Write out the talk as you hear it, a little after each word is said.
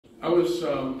I was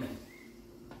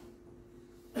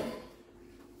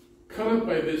caught up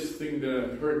by this thing that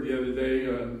I heard the other day,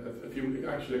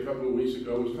 a couple of weeks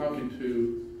ago. I was talking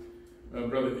to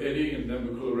Brother Eddie in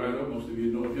Denver, Colorado. Most of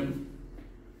you know him.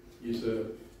 He's a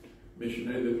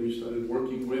missionary that we started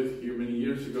working with here many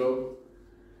years ago.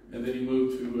 And then he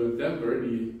moved to Denver, and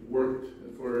he worked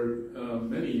for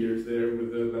many years there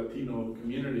with the Latino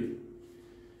community.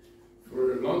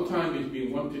 For a long time, he's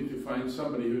been wanting to find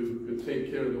somebody who could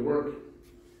take care of the work.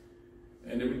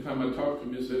 And every time I talk to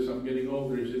him, he says, I'm getting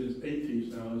older. He's in his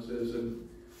 80s now. He says, and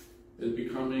it's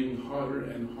becoming harder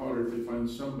and harder to find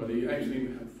somebody. Actually,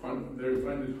 they're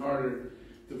finding it harder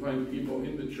to find people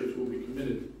in the church who will be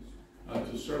committed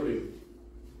to serving.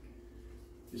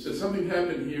 He said something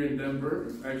happened here in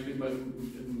Denver, actually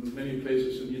in many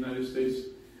places in the United States.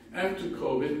 After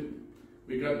COVID,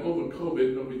 we got over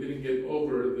COVID, but we didn't get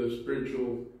over the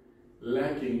spiritual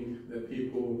lacking that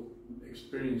people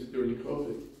experienced during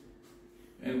COVID.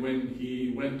 And when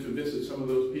he went to visit some of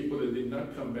those people that did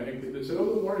not come back, they said, oh,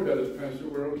 don't worry about it, Pastor,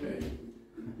 we're okay.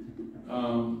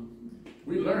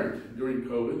 We learned during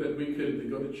COVID that we could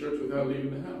go to church without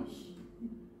leaving the house.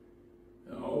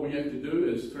 All we have to do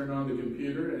is turn on the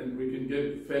computer and we can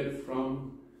get fed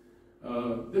from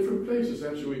different places.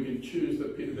 Actually, we can choose the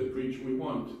preach we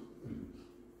want.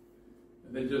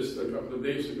 And then just a couple of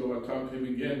days ago, I talked to him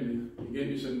again. He gave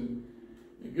me some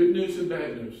good news and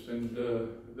bad news. And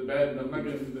the bad,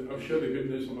 I'll share the good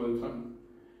news some other time.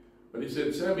 But he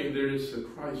said, Sammy, there is a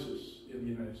crisis in the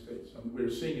United States. We're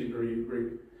seeing it very,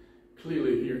 very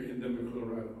clearly here in Denver,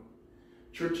 Colorado.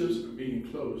 Churches are being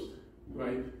closed,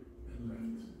 right?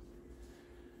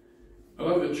 A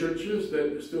lot of the churches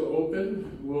that are still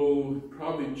open will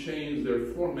probably change their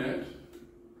format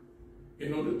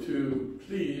in order to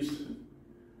please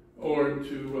or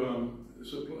to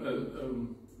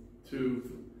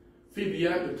feed the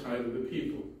appetite of the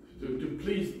people, to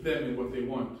please them in what they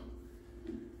want.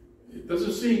 It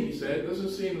doesn't seem, he said,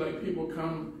 like people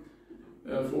come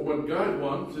for what God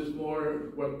wants. It's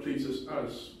more what pleases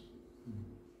us.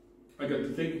 I got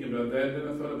to thinking about that, and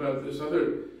then I thought about this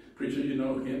other preacher, you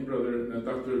know him, Brother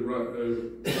Dr.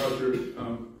 Roger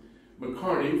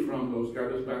McCarty from Los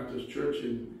Gatos Baptist Church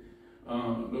in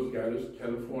Los Gatos,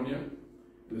 California,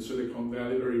 in the Silicon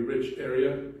Valley, very rich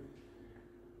area.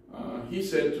 He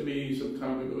said to me some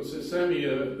time ago, he said, Sammy,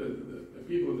 the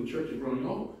people in the church are growing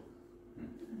old.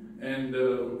 And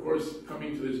of course,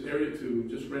 coming to this area to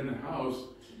just rent a house,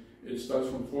 it starts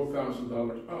from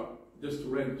 $4,000 up just to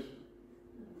rent.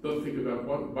 Don't think about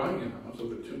buying a house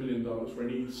over $2 million for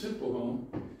any simple home.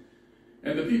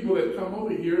 And the people that come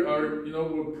over here are,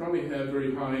 will probably have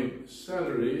very high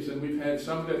salaries. And we've had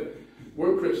some that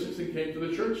were Christians and came to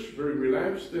the church very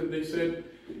relaxed. And they said,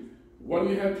 what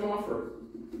do you have to offer?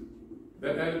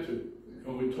 That attitude.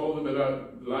 When we told them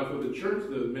about the life of the church,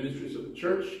 the ministries of the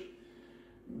church,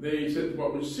 they said,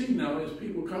 what we're seeing now is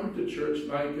people coming to church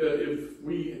like if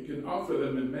we can offer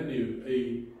them a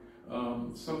menu,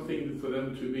 something for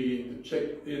them to be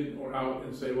checked in or out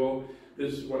and say, well,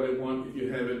 this is what I want. If you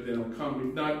have it, then I'll come.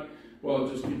 If not, well, I'll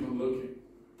just keep on looking.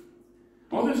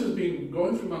 All this has been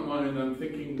going through my mind, and I'm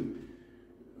thinking,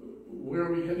 where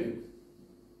are we heading?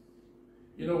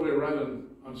 We're right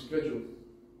on schedule.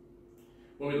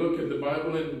 When we look at the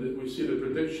Bible and we see the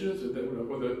predictions, or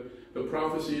the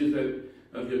prophecies that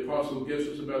the apostle gives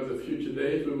us about the future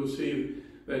days, we will see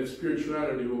that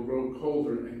spirituality will grow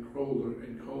colder and colder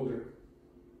and colder.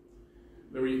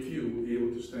 Very few will be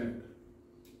able to stand.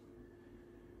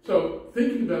 So,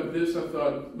 thinking about this, I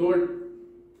thought, Lord,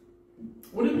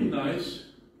 wouldn't it be nice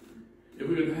if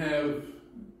we could have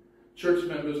church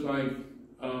members like,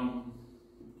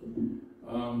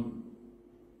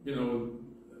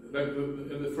 like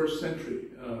in the first century.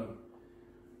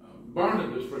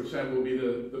 Barnabas, for example, will be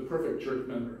the perfect church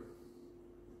member.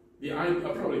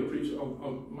 I'll probably preach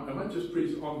I might just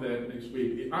preach on that next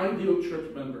week. The ideal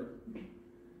church member.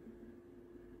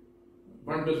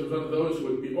 Barnabas was one of those who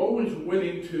would be always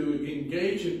willing to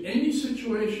engage in any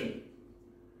situation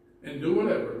and do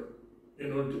whatever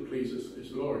in order to please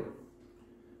his Lord.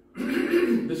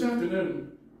 This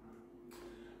afternoon,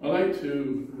 I'd like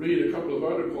to read a couple of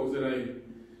articles that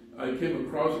I came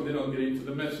across, and then I'll get into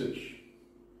the message.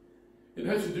 It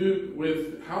has to do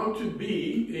with how to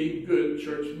be a good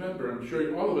church member. I'm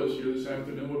sure all of us here this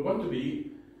afternoon would want to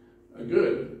be a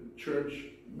good church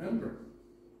member.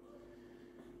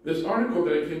 This article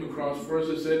that I came across first,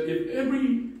 it said, if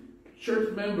every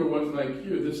church member was like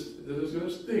you, this is going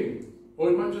to sting. Or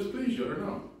it might just please you, I don't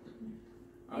know.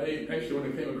 When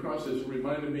I came across this, it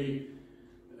reminded me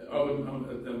of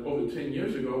over 10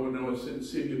 years ago when I was in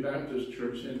Seaview Baptist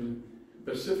Church in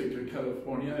Pacifica,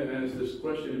 California. I asked this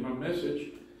question in my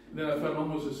message, and then I found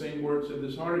almost the same words in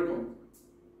this article.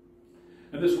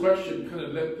 And this question kind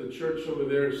of left the church over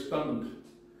there stunned.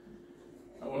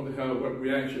 I wonder what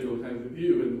reaction it will have with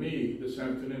you and me this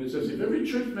afternoon. It says, if every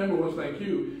church member was like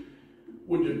you,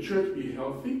 would your church be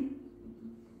healthy?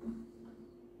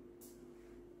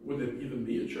 Would it even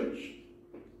be a church?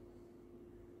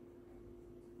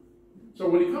 So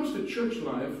when it comes to church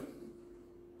life,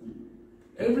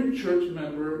 every church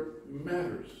member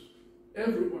matters.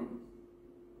 Everyone.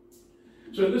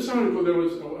 So in this article,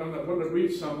 I want to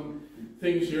read some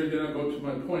things here, then I'll go to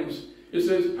my points. It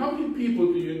says, how many people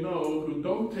do you know who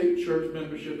don't take church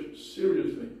membership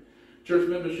seriously? Church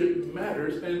membership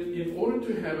matters, and in order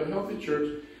to have a healthy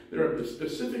church, there are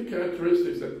specific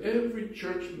characteristics that every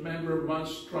church member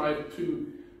must strive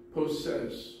to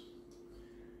possess.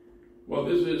 Well,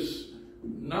 this is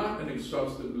not an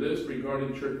exhaustive list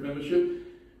regarding church membership.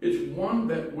 It's one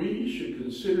that we should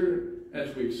consider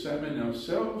as we examine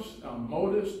ourselves, our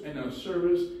motives, and our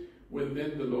service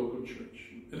within the local church.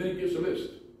 And then it gives a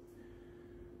list.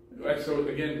 So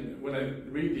again, when I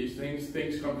read these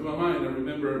things come to my mind. I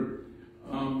remember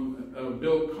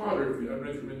Bill Carter. I don't know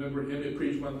if you remember him. He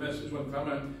preached one message one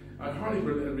time. I hardly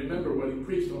remember what he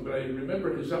preached on, but I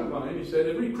remember his outline. He said,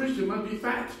 every Christian must be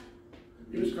fat.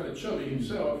 He was kind of chubby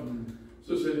himself.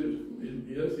 So I said,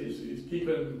 yes, he's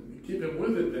keeping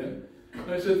with it then.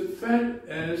 And I said, fat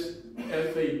as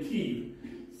F-A-T,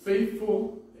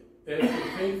 faithful,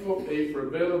 F-faithful, A for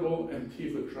available, and T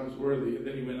for trustworthy. And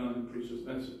then he went on and preached his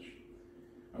message.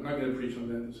 I'm not going to preach on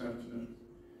that this afternoon.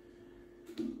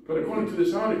 But according to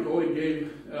this article, it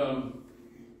gave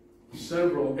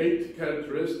 8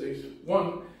 characteristics.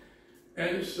 One,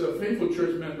 as faithful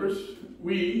church members,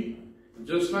 we,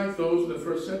 just like those in the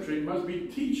first century, must be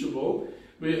teachable.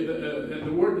 And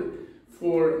the word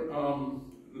for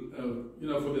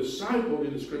for disciple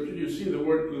in the scripture, you see the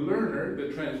word learner.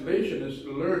 The translation is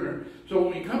learner. So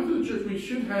when we come to the church, we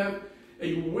should have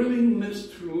a willingness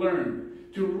to learn,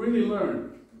 to really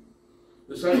learn.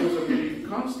 Disciples are to be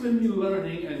constantly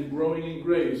learning and growing in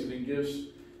grace, and it gives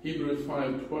Hebrews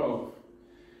 5:12.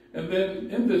 And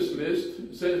then in this list,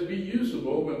 it says be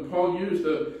usable. When Paul used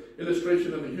the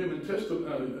illustration of the human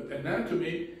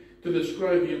anatomy to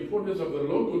describe the importance of the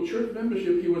local church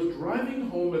membership, he was driving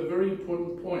home a very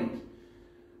important point.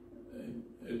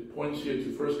 It points here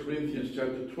to 1 Corinthians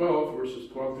chapter 12, verses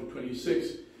 12 to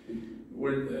 26,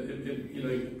 where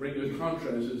it brings a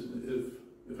contrast.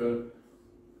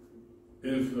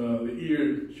 If the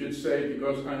ear should say,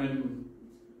 because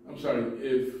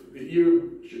if the ear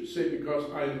should say, because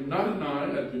I am not an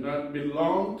eye, I do not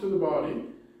belong to the body,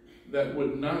 that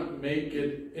would not make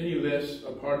it any less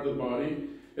a part of the body.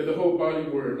 If the whole body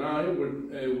were an eye,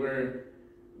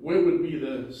 where would be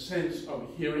the sense of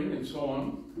hearing and so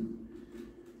on?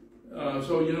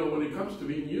 So when it comes to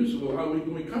being usable,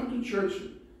 when we come to church,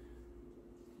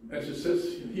 as it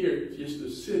says here, it's just to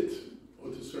sit or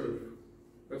to serve.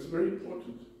 That's very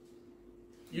important.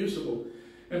 Usable.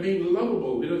 And being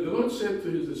lovable. The Lord said to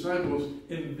his disciples,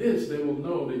 in this they will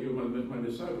know that you are my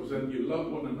disciples, and you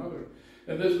love one another.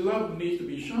 And this love needs to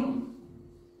be shown.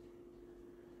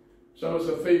 So as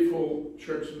a faithful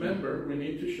church member, we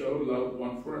need to show love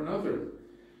one for another.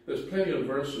 There's plenty of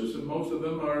verses, and most of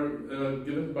them are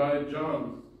given by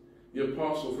John, the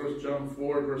Apostle. 1 John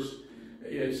 4, verse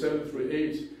 7 through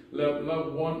 8.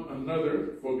 Love one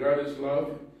another, for God is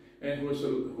love, and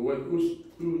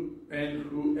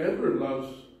whoever loves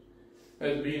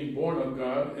has been born of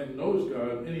God and knows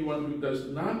God. Anyone who does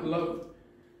not love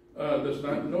does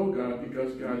not know God,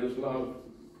 because God is love.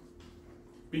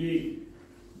 Be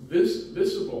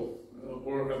visible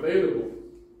or available.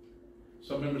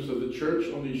 Some members of the church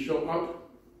only show up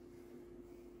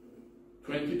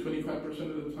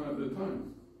 20-25% of the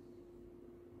time.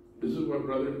 This is what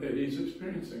Brother Eddie is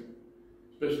experiencing,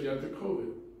 especially after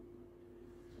COVID.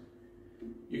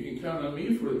 You can count on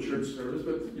me for a church service,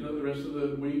 but the rest of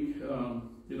the week,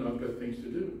 I've got things to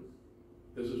do.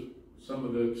 This is some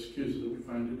of the excuses that we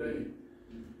find today.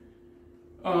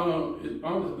 On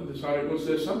this article, it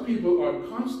says some people are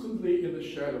constantly in the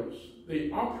shadows. They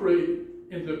operate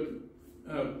in the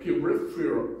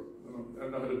peripheral. I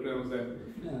don't know how to pronounce that.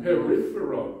 Yeah.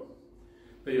 Peripheral.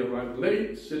 They arrive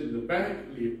late, sit in the back,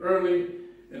 leave early,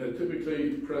 and are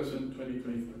typically present 20 to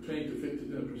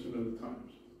 50% of the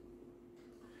times.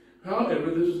 However,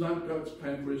 this is not God's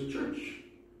plan for his church.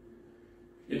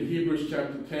 In Hebrews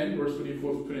chapter 10, verse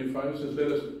 24 to 25, it says,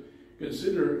 let us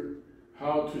consider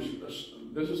how to...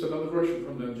 This is another version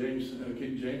from the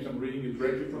King James. I'm reading it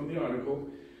directly from the article.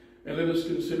 And let us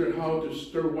consider how to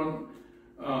stir one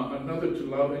another to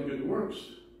love and good works,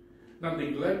 not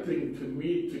neglecting to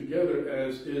meet together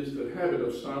as is the habit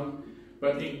of some,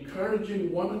 but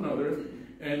encouraging one another,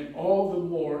 and all the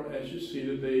more as you see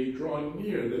the day drawing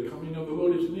near. The coming of the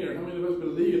Lord is near. How many of us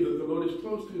believe that the Lord is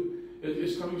close to,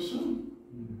 is coming soon?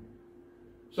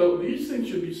 So these things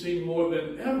should be seen more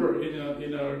than ever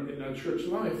in our church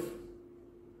life.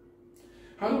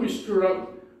 How do we stir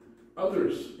up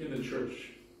others in the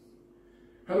church?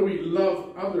 How do we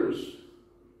love others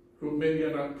who maybe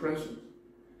are not present?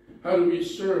 How do we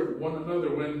serve one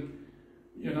another when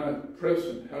you're not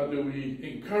present? How do we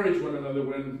encourage one another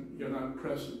when you're not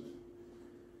present?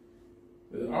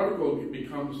 The article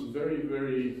becomes very,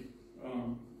 very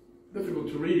difficult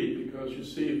to read because you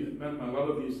see that a lot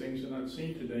of these things are not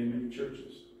seen today in many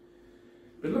churches.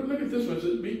 But look at this one. It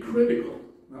says, be critical.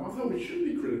 Now, I thought we should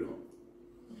be critical.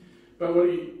 But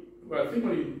I think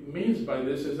what he means by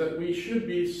this is that we should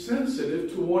be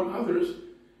sensitive to warn others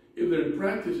if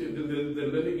they're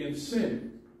living in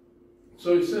sin.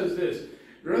 So he says this,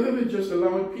 rather than just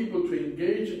allowing people to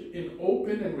engage in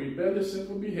open and rebellious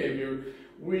sinful behavior,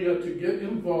 we are to get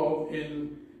involved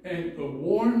in and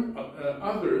warn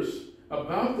others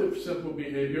about their sinful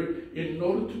behavior in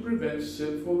order to prevent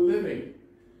sinful living.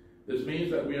 This means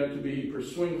that we are to be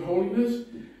pursuing holiness,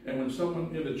 and when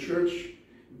someone in the church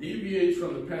deviates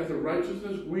from the path of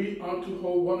righteousness, we ought to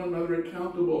hold one another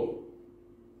accountable.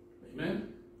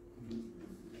 Amen?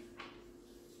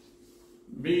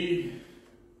 Be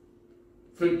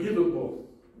forgivable.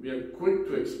 We are quick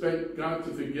to expect God to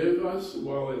forgive us,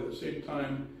 while at the same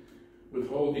time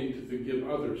withholding to forgive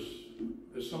others.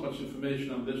 There's so much information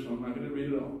on this one. I'm not going to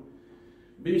read it all.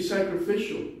 Be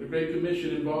sacrificial. The Great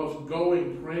Commission involves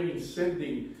going, praying,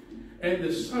 sending, and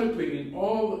discipling in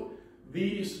all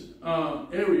these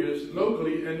areas,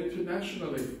 locally and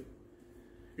internationally.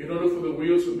 In order for the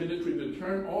wheels of ministry to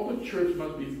turn, all the church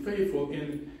must be faithful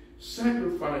in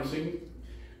sacrificing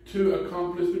to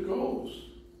accomplish the goals.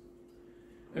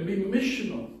 And be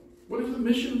missional. What is the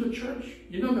mission of the church?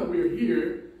 You know that we are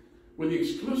here with the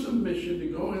exclusive mission to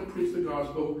go and preach the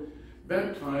gospel,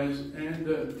 baptize, and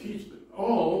teach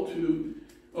all to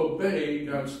obey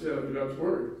God's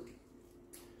word.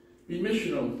 Be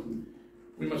missional.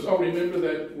 We must all remember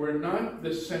that we're not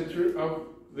the center of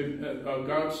we're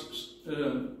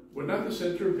not the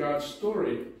center of God's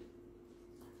story.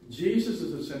 Jesus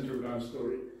is the center of God's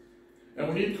story, and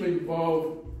we need to be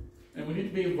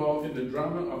involved in the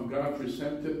drama of God's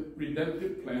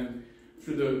redemptive plan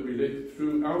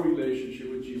through our relationship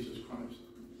with Jesus Christ.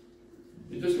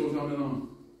 It just goes on and on.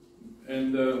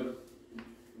 And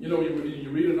when you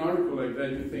read an article like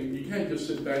that, you think you can't just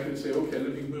sit back and say, okay,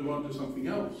 let me move on to something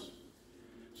else.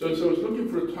 So I was looking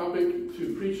for a topic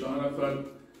to preach on. I thought,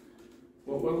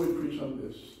 well, what do we preach on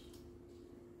this?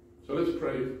 So let's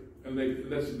pray and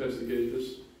let's investigate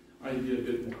this idea a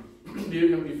bit more. Dear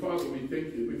Heavenly Father, we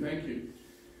thank you. We thank you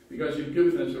because you've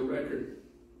given us a record.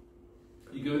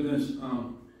 You've given us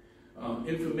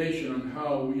information on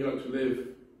how we are to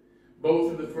live,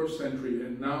 both in the first century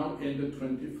and now in the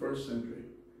 21st century.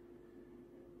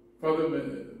 Father,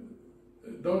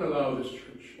 don't allow this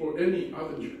church or any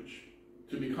other church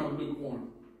to become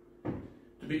lukewarm,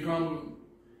 to become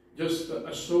just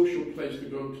a social place to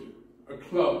go to, a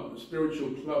club, a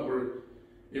spiritual club, or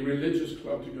a religious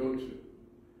club to go to.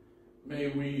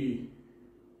 May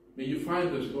you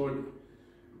find us, Lord,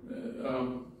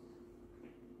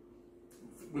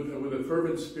 with a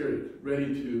fervent spirit,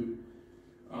 ready to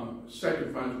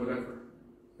sacrifice whatever.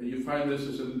 May you find us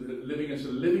as a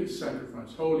living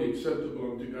sacrifice, holy,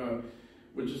 acceptable unto God,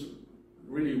 which is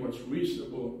really what's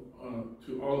reasonable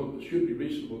to all of us, should be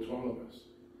reasonable to all of us.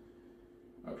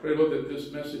 I pray, Lord, that this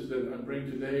message that I bring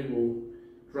today will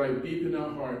drive deep in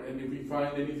our heart, and if we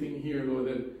find anything here, Lord,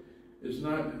 that is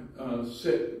not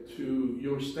set to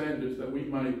your standards, that we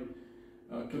might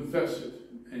confess it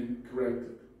and correct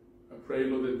it. I pray,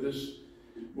 Lord, that this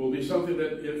will be something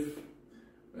that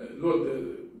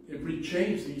if we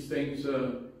change these things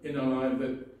in our life,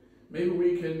 that maybe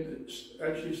we can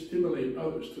actually stimulate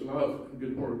others to love and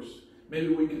good works.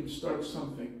 Maybe we can start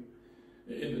something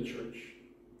in the church.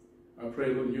 I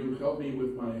pray, Lord, you help me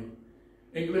with my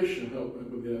English and help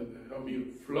me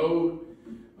flow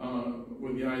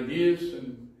with the ideas,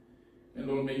 and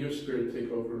Lord, may your Spirit take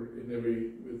over in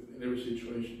every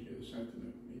situation here this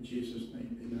afternoon. In Jesus'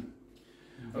 name, amen.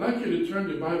 I'd like you to turn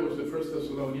your Bibles to 1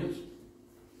 Thessalonians.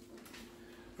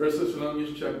 1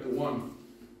 Thessalonians chapter 1.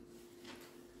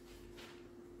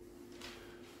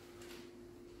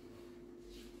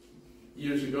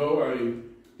 Years ago,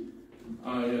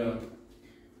 I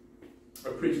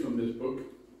preached from this book,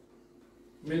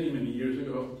 many years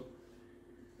ago.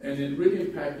 And it really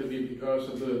impacted me because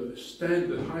of the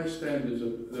high standards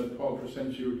that Paul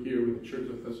presents you here with the Church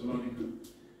of Thessalonica.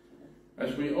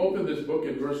 As we open this book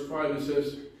in verse 5, it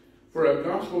says, "For our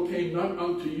gospel came not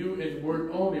unto you in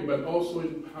word only, but also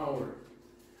in power,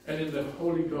 and in the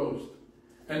Holy Ghost,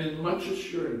 and in much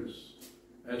assurance,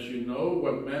 as you know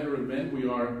what manner of men we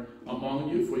are among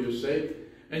you for your sake.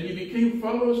 And you became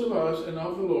followers of us and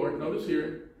of the Lord." Notice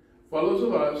here, followers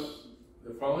of us,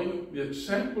 they're following the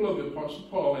example of the Apostle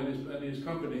Paul and his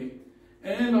company,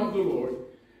 "and of the Lord,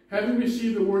 having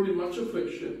received the word in much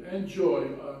affliction and joy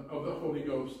of the Holy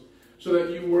Ghost, so that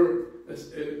you were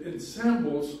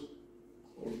ensambles,"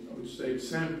 or I would say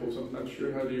examples, I'm not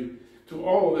sure how to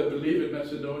all that believe in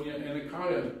Macedonia and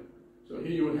Achaia. So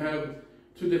here you would have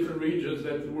two different regions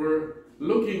that were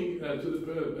looking to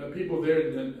the people there,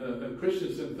 and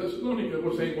Christians in Thessalonica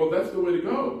were saying, well, that's the way to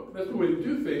go. That's the way to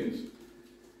do things.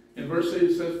 In verse 8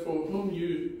 it says,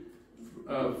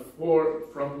 "For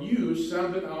from you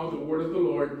sounded out the word of the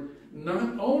Lord,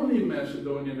 not only in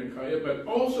Macedonia and Achaia, but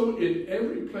also in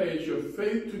every place your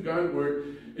faith to God's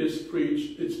word is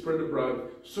preached, it's spread abroad,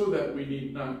 so that we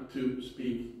need not to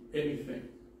speak anything."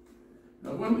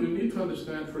 Now, you need to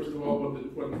understand, first of all,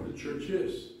 what the church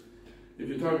is. If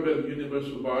you talk about the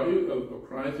universal body of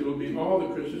Christ, it will be all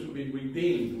the Christians will be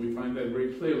redeemed. We find that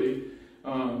very clearly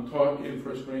taught in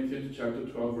 1 Corinthians chapter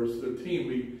 12, verse 13.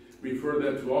 We refer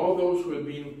that to all those who have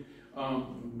been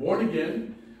born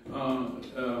again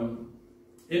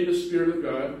in the Spirit of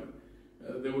God.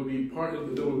 They will be part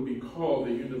of they will be called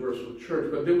the universal church.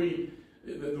 But then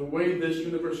the way this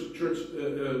universal church,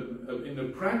 in a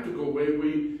practical way,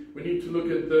 we need to look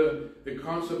at the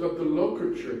concept of the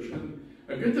local church. And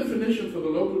a good definition for the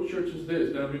local church is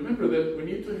this. Now remember that we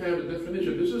need to have a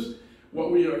definition. This is what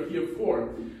we are here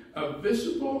for. A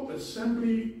visible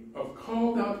assembly of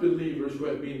called out believers who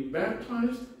have been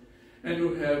baptized and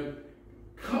who have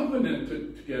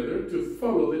covenanted together to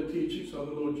follow the teachings of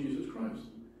the Lord Jesus Christ.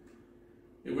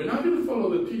 If we're not going to follow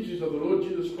the teachings of the Lord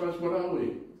Jesus Christ, what are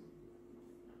we?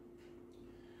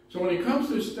 So when it comes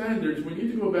to standards, we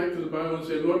need to go back to the Bible and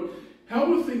say, Lord, how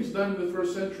were things done in the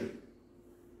first century?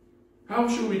 How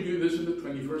should we do this in the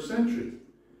 21st century?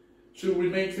 Should we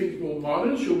make things more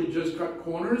modern? Should we just cut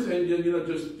corners and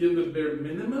just give the bare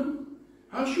minimum?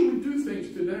 How should we do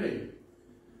things today?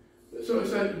 So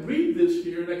as I read this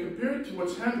here and I compare it to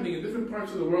what's happening in different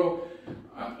parts of the world,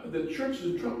 the church is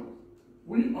in trouble.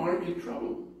 We are in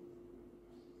trouble.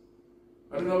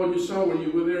 I don't know what you saw when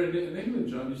you were there in England,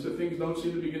 John. You said things don't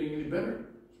seem to be getting any better.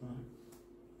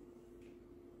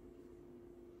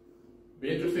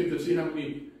 Be interesting to see how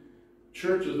many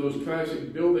churches, those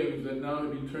classic buildings that now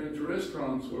have been turned into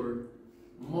restaurants or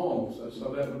malls. I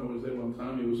saw that when I was there one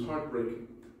time. It was heartbreaking.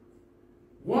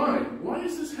 Why? Why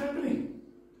is this happening?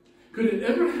 Could it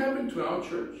ever happen to our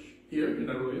church here in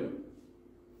Arroyo?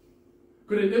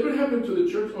 Could it ever happen to the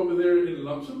church over there in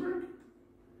Luxembourg?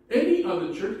 Any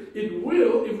other church? It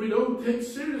will if we don't take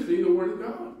seriously the Word of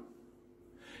God.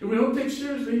 If we don't take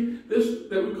seriously this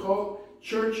that we call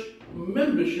church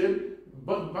membership,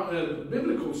 but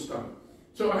biblical stuff.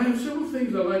 So I have several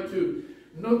things I'd like to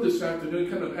note this afternoon,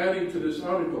 kind of adding to this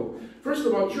article. First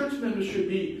of all, church members should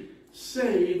be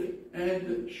saved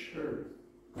and sure.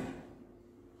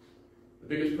 The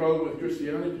biggest problem with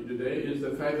Christianity today is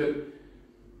the fact that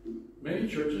many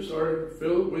churches are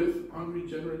filled with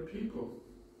unregenerate people.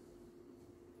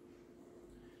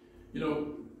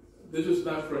 This is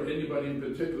not for anybody in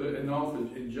particular, and also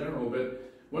in general, but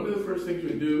one of the first things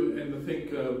we do, and I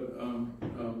think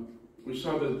we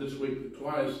saw that this week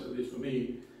twice, at least for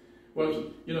me,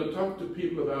 was, talk to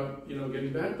people about,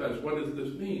 getting baptized. What does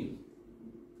this mean?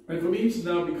 And for me, it's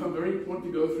now become very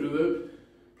important to go through the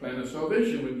plan of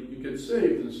salvation when you get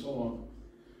saved and so on.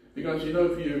 Because,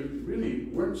 if you really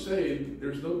weren't saved,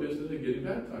 there's no business in getting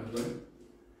baptized, right?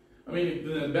 I mean,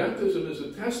 the baptism is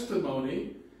a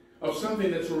testimony of something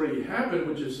that's already happened,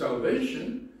 which is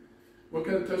salvation. What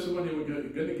kind of testimony are we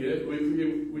going to give?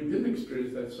 We didn't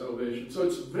experience that salvation. So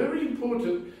it's very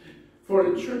important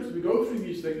for a church to go through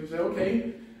these things and say,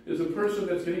 okay, is a person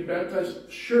that's getting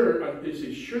baptized sure? Is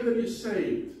he sure that he's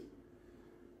saved?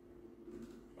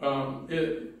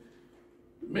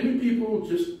 Many people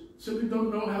just simply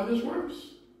don't know how this works.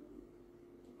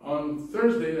 On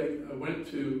Thursday, I went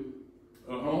to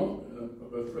a home,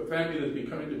 a family that's been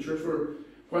coming to church for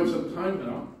quite some time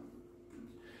now.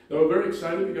 They were very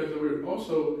excited because they were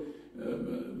also,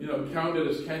 counted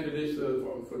as candidates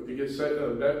to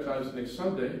get baptized next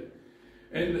Sunday.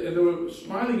 And they were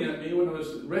smiling at me when I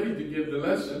was ready to give the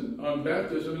lesson on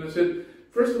baptism. And I said,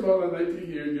 first of all, I'd like to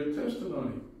hear your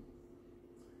testimony.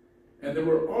 And they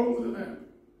were all over the map.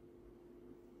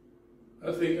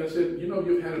 I said, you know,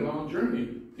 you've had a long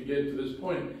journey to get to this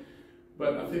point,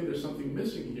 but I think there's something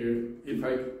missing here if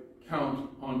I count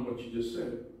on what you just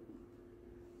said.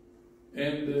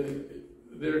 And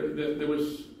there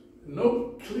was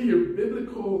no clear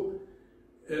biblical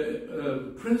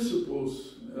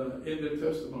principles in their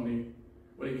testimony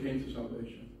when it came to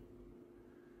salvation.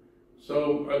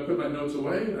 So I put my notes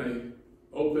away and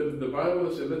I opened the Bible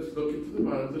and said, let's look into the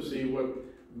Bible to see what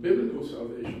biblical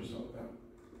salvation is all about.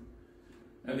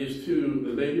 And these two,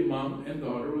 the lady, mom, and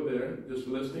daughter, were there just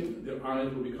listening. Their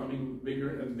eyes were becoming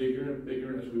bigger and bigger and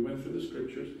bigger as we went through the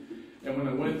scriptures. And when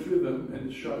I went through them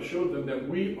and showed them that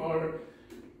we are,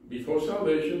 before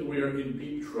salvation, we are in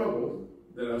deep trouble,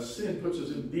 that our sin puts us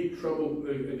in deep trouble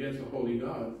against the holy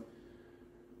God,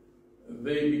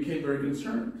 they became very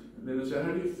concerned. And then they said,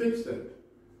 how do you fix that?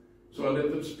 So I let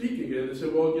them speak again. They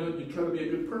said, well, you know, you try to be a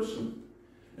good person.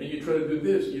 And you try to do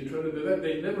this, you try to do that.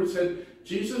 They never said,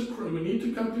 Jesus, we need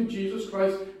to come to Jesus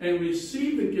Christ and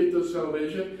receive the gift of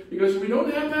salvation, because if we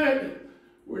don't have that,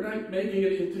 we're not making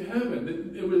it into heaven.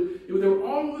 They were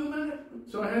all over the map.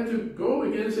 So I had to go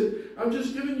again and said, I've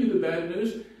just given you the bad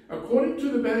news. According to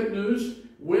the bad news,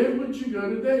 where would you go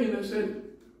today? And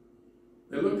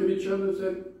they looked at each other and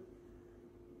said,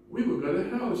 we will go to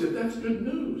hell. I said, that's good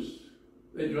news.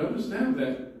 Did you understand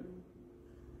that?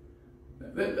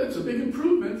 That's a big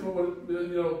improvement from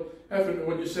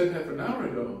what you said half an hour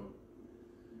ago.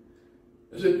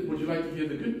 I said, would you like to hear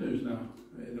the good news now?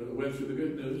 And I went through the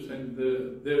good news, and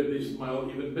they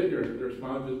smiled even bigger. Their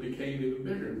smile just became even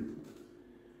bigger.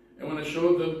 And when I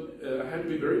showed them, I had to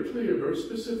be very clear, very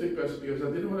specific, because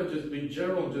I didn't want to just be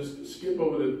general and just skip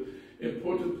over the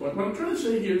important point. What I'm trying to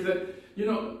say here is that, you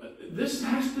know, this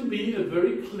has to be a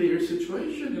very clear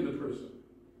situation in the person.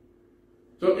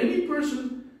 So any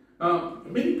person,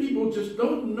 many people just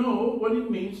don't know what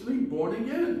it means to be born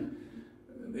again.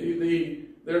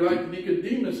 They're like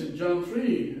Nicodemus in John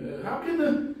 3. How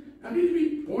can you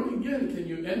be born again? Can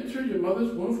you enter your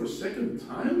mother's womb for a second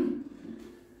time?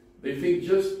 They think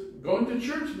just going to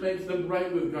church makes them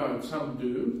right with God. Some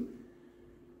do.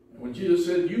 And when Jesus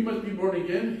said, you must be born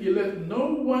again, he left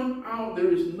no one out.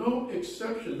 There is no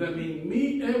exception. That means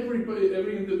me, everybody,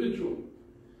 every individual.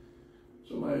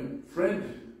 So my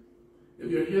friend, if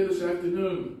you're here this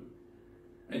afternoon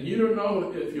and you don't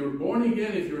know if you're born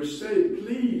again, if you're saved,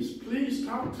 please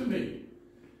talk to me.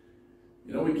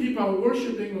 You know, we keep on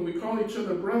worshiping when we call each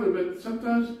other brother, but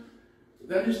sometimes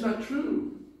that is not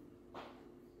true.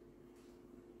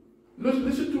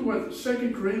 Listen to what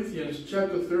 2 Corinthians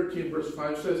chapter 13 verse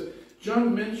 5 says.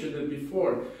 John mentioned it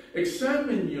before.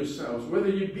 Examine yourselves whether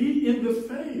you be in the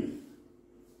faith.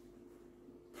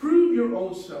 Prove your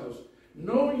own selves.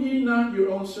 Know ye not your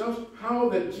own selves how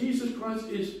that Jesus Christ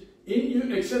is in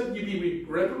you, except you be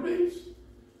reprobates?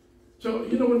 So,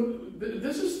 you know,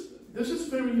 this is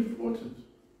very important.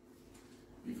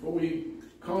 Before we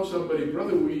call somebody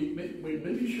brother, we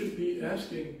maybe should be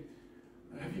asking,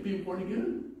 have you been born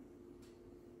again?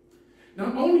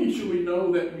 Not only should we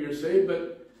know that we are saved,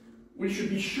 but we should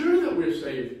be sure that we're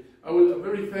saved. I was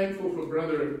very thankful for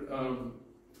Brother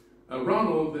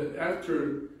Ronald that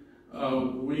after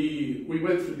we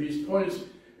went through these points,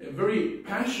 very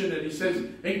passionate. He says,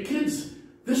 hey kids,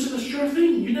 this is a sure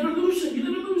thing. You never lose it. You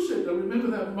never lose it. I remember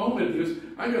that moment because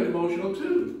I got emotional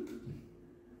too.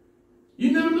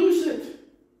 You never lose it.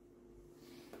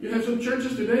 You have some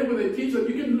churches today where they teach that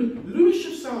you can lose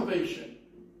your salvation.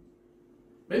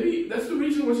 Maybe that's the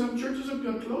reason why some churches are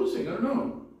closing. I don't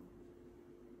know.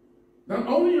 Not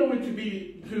only are we to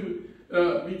be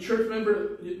church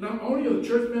members, not only are the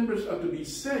church members are to be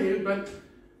saved, but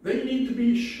they need to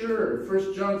be sure.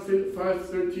 1 John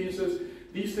 5:13 says,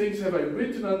 these things have I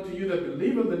written unto you that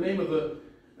believe on the name of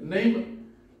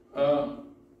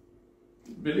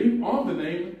believe on the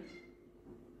name,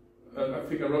 I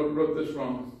think I wrote this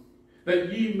wrong,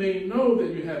 that ye may know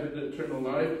that you have an eternal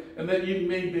life, and that ye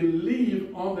may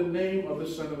believe on the name of the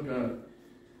Son of God.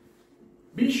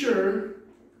 Be sure,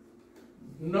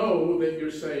 know that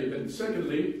you're saved. And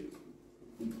secondly,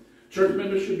 church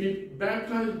members should be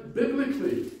baptized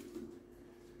biblically.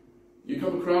 You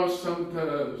come across some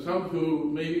who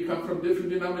maybe come from different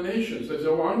denominations. They say,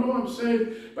 oh, I know I'm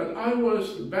saved, but I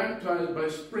was baptized by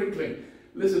sprinkling.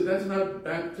 Listen, that's not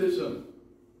baptism.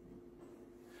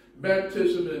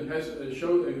 Baptism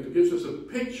gives us a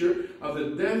picture of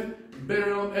the death,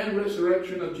 burial, and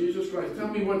resurrection of Jesus Christ. Tell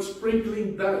me what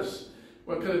sprinkling does.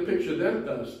 What kind of picture that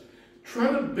does.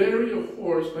 Try to bury a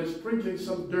horse by sprinkling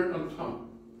some dirt on top.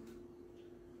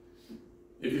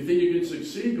 If you think you can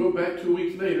succeed, go back 2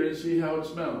 weeks later and see how it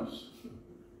smells.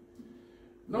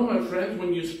 No, my friends,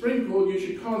 when you sprinkle, you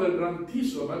should call it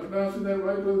rantizo. Am I pronouncing that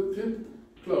right, Brother Tim?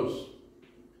 Close.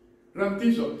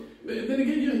 Rantizo. Then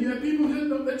again, you have people who say,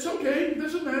 no, that's okay, it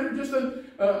doesn't matter, just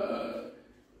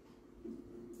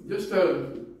a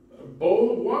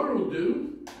bowl of water will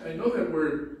do. I know that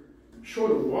we're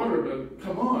short of water, but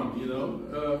come on, you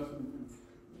know.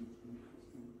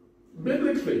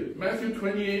 Biblically, Matthew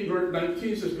 28, verse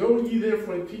 19 says, Go ye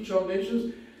therefore and teach all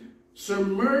nations,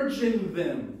 submerging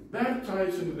them,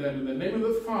 baptizing them in the name of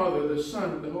the Father, the Son,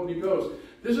 and the Holy Ghost.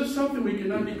 This is something we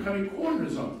cannot be cutting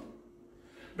corners on.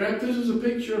 Baptism is a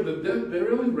picture of the death,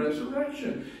 burial, and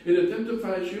resurrection. It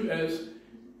identifies you as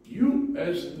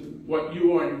what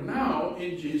you are now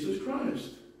in Jesus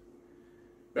Christ.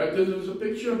 Baptism is a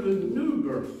picture of the new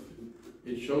birth.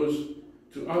 It shows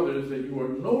to others that you are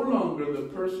no longer the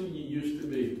person you used to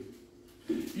be.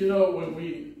 You know, when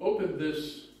we open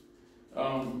this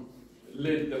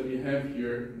lid that we have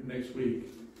here next week,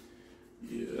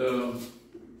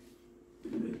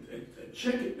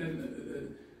 check it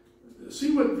and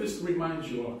see what this reminds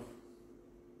you of.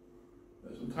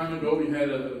 Some time ago, we had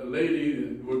a lady,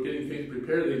 and we were getting things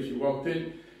prepared, and she walked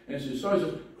in, and she saw, she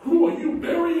said, Who are you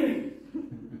burying?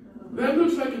 That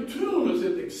looks like a tomb. I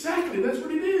said, exactly, that's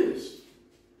what it is.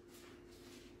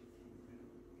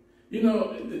 You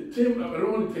know, Tim, I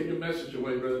don't want to take your message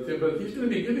away, Brother Tim, but he's going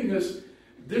to be giving us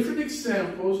different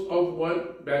examples of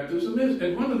what baptism is.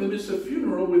 And one of them is a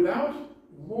funeral without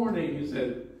mourning, he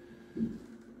said.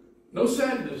 No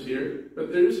sadness here,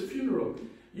 but there is a funeral.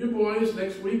 You boys,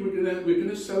 next week we're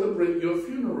gonna celebrate your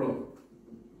funeral.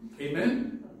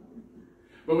 Amen?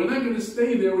 But we're not going to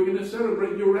stay there. We're going to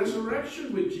celebrate your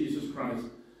resurrection with Jesus Christ.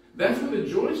 That's where the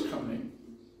joy is coming.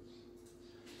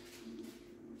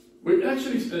 We're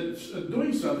actually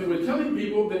doing something. We're telling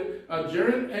people that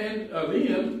Jared and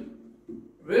Liam,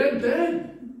 they're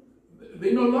dead.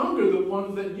 They're no longer the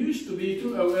ones that used to be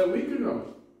a week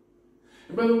ago.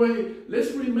 And by the way,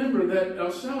 let's remember that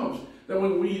ourselves, that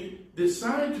when we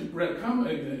decide to come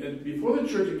before the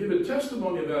church and give a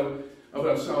testimony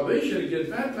about salvation and get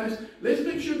baptized, let's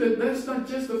make sure that that's not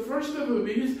just the first step of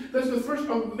obedience, that's the first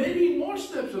of many more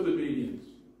steps of obedience.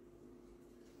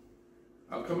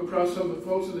 I've come across some of the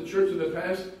folks in the church in the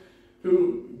past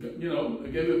who,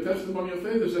 gave a testimony of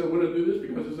faith. They said, I want to do this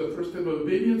because it's the first step of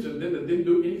obedience, and then they didn't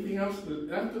do anything else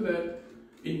after that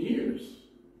in years.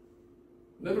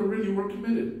 Never really were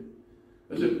committed.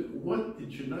 I said, what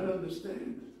did you not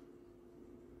understand?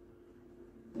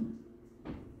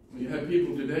 You have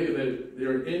people today that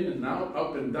they're in and out,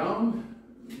 up and down,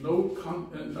 no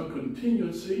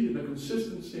continuity, no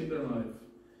consistency in their life.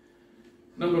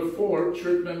 Number 4,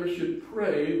 church members should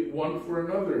pray one for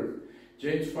another.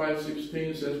 James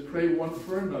 5:16 says, pray one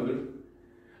for another.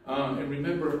 And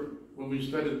remember, when we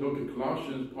studied the book of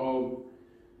Colossians, Paul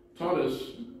taught us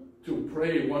to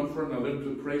pray one for another,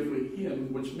 to pray for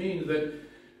him, which means that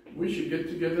we should get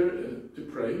together to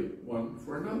pray one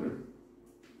for another.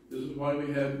 This is why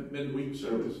we have midweek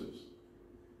services.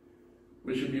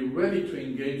 We should be ready to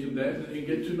engage in that and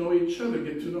get to know each other,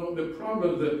 get to know the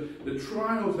problems, the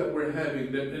trials that we're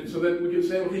having, and so that we can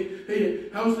say, well, hey,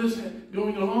 how's this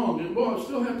going along? And well, I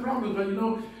still have problems, but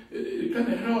it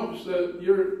kind of helps that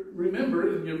you're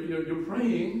remembered and you're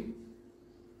praying.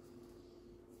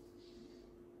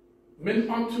 Men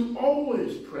ought to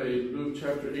always pray, Luke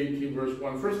chapter 18, verse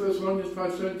 1. 1 Thessalonians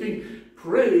 5:17,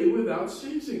 pray without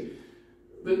ceasing.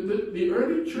 The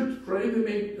early church prayed. They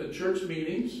made church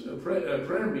meetings,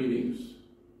 prayer meetings.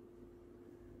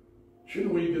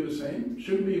 Shouldn't we do the same?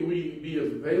 Shouldn't we be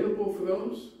available for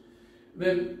those?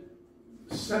 Then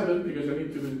 7, because I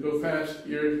need to go fast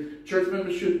here, church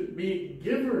members should be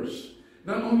givers.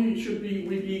 Not only should we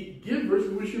be givers,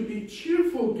 but we should be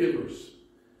cheerful givers.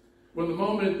 When the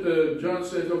moment John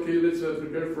says, okay, let's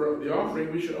prepare for the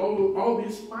offering, we should all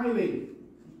be smiling.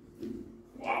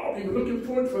 Wow, we've been looking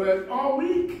forward for that all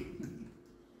week.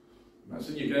 I'm not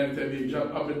saying you're going to have to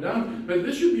jump up and down, but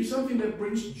this should be something that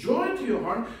brings joy to your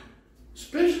heart,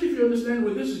 especially if you understand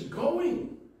where this is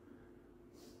going.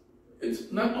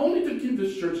 It's not only to keep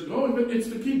this church going, but it's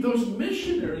to keep those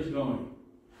missionaries going.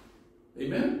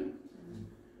 Amen?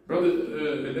 Brother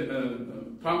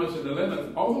Thomas and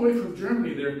Elena, all the way from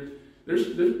Germany,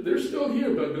 they're still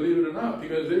here, but believe it or not,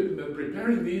 because they've been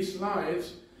preparing these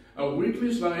slides, a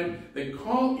weekly slide. They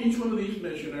call each one of these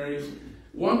missionaries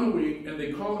one a week, and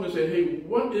they call them and say, hey,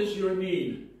 what is your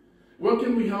need? What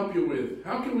can we help you with?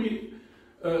 How can we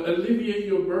alleviate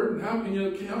your burden? How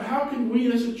can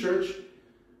we as a church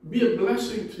be a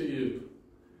blessing to you?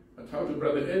 I talked to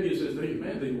Brother Eddie. He says, hey,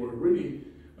 man, they were really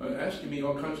asking me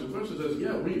all kinds of questions. I said,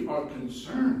 yeah, we are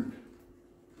concerned.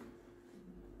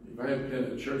 If I have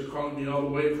a church calling me all the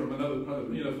way from another part,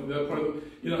 from the other part of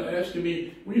asking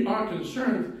me, we are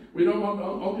concerned. We don't want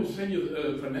only to send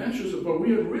you financial support.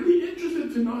 We are really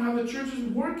interested to know how the church is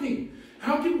working.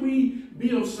 How can we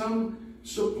be of some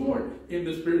support in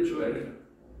the spiritual area?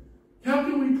 How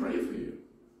can we pray for you?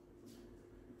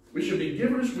 We should be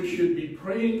givers. We should be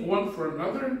praying one for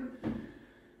another.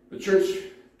 The church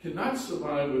cannot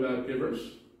survive without givers.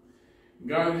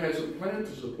 God has a plan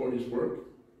to support his work.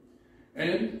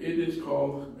 And it is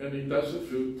called, and he does it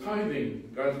through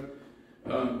tithing.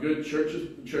 Good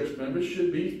church members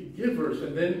should be givers.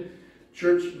 And then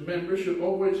church members should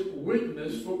always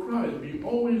witness for Christ. Be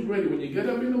always ready. When you get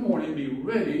up in the morning, be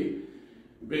ready.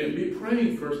 Be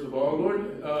praying, first of all.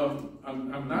 Lord,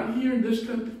 I'm not here in this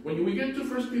country. When we get to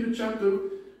 1 Peter chapter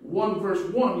 1, verse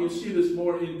 1, you see this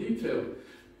more in detail.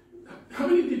 How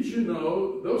many did you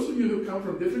know, those of you who come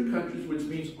from different countries, which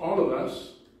means all of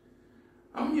us,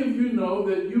 how many of you know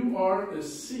that you are a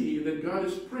seed that God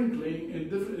is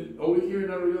sprinkling over here in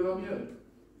Arroyo?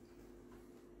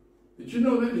 Did you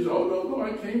know that? He said, no,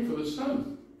 I came for the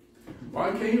sun. Well,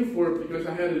 I came for it because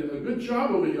I had a good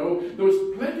job over here. Oh, there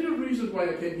was plenty of reasons why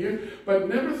I came here, but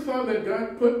never thought that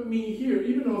God put me here,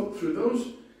 even though through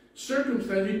those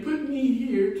circumstances, he put me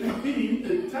here to be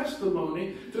a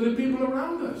testimony to the people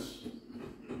around us.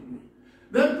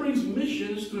 That brings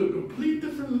missions to a complete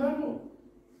different level.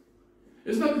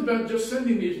 It's not about just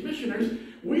sending these missionaries.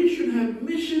 We should have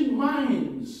mission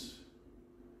minds.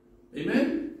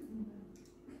 Amen?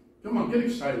 Come on, get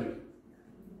excited.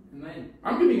 Amen.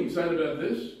 I'm getting excited about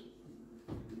this.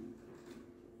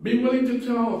 Be willing to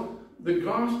tell the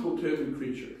gospel to every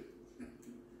creature.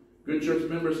 Good church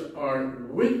members are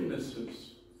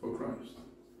witnesses for Christ.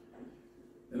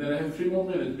 And then I have 3 more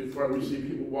minutes before we see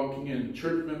people walking in.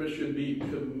 Church members should be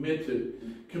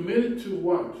committed. Committed to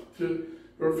what?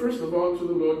 First of all, to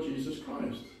the Lord Jesus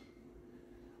Christ.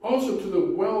 Also to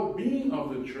the well-being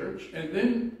of the church, and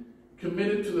then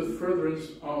committed to the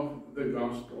furtherance of the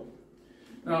gospel.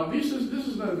 Now, this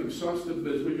is not an exhaustive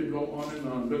list. We could go on and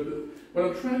on. But what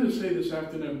I'm trying to say this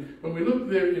afternoon, when we look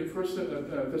there in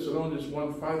 1 Thessalonians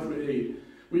 1, 5 through 8,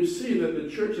 we see that the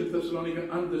church in Thessalonica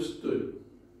understood.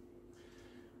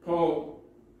 Paul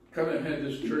kind of had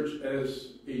this church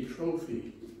as a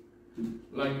trophy,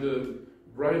 like the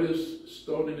brightest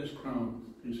stone in his crown,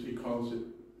 he calls it.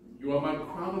 You are my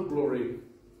crown of glory.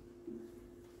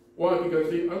 Why?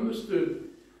 Because they understood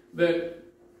that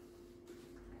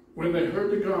when they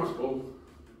heard the gospel,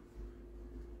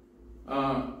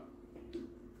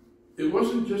 it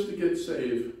wasn't just to get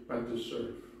saved, but to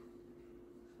serve.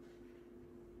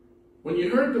 When you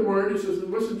heard the word, it says it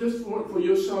wasn't just for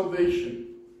your salvation,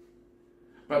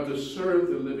 but to serve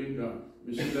the living God.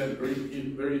 We see that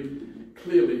very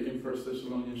clearly in 1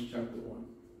 Thessalonians chapter 1.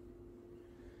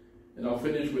 And I'll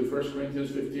finish with 1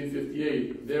 Corinthians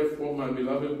 15:58. Therefore, my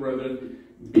beloved brethren,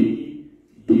 be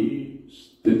ye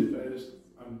steadfast,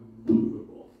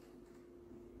 unmovable.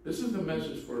 This is the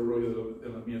message for Arroyo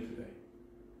today.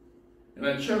 And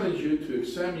I challenge you to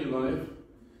examine your life,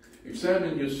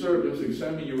 examine your service,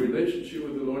 examine your relationship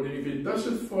with the Lord. And if it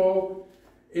doesn't fall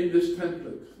in this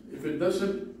template, if it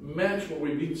doesn't match what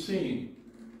we've been seeing,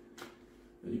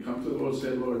 then you come to the Lord and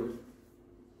say, Lord,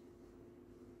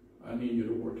 I need you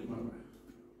to work in my life.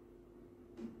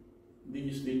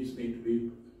 These things need to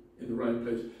be in the right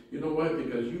place. You know why?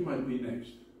 Because you might be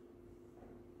next.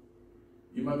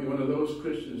 You might be one of those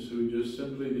Christians who just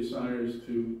simply desires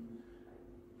to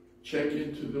check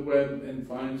into the web and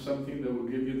find something that will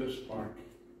give you the spark.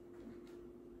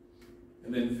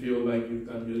 And then feel like you've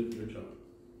done your job.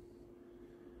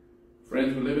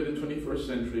 Friends, we live in the 21st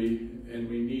century, and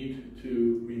we need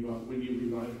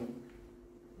revival.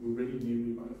 We really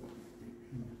need revival.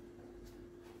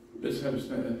 Let's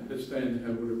stand and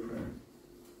have a word of prayer.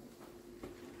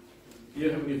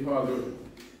 Dear Heavenly Father,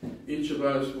 each of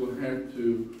us will have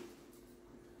to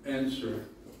answer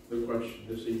the question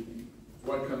this evening.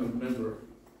 What kind of member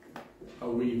are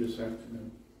we this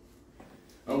afternoon?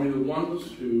 Are we the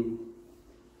ones who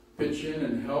pitch in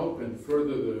and help and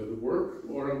further the work,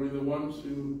 or are we the ones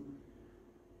who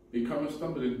become a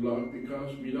stumbling block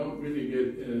because we don't really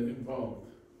get involved?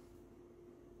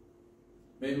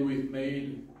 Maybe we've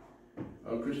made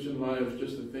our Christian life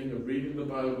just a thing of reading the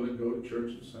Bible and go to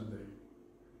church on Sunday.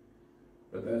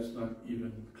 But that's not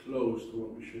even close to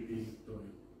what we should be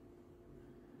doing.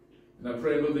 And I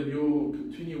pray, Lord, that you will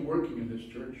continue working in this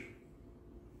church.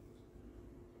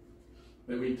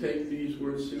 That we take these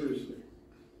words seriously.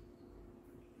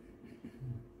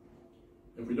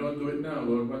 If we don't do it now,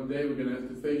 Lord, one day we're going to have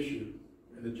to face you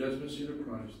at the judgment seat of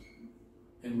Christ.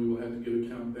 And we will have to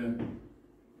give account then.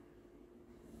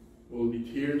 We'll be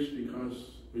be tears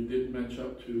because we didn't match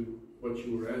up to what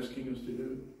you were asking us to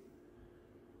do?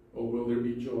 Or will there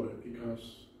be joy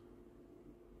because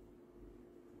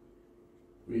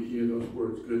we hear those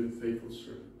words, good and faithful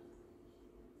servant?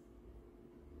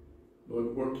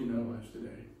 Lord, work in our lives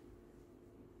today.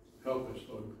 Help us,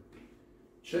 Lord.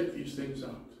 Check these things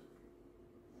out.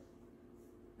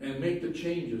 And make the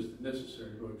changes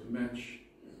necessary, Lord, to match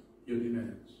your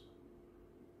demands.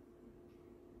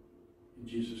 In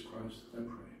Jesus Christ, I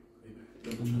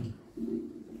pray. Amen.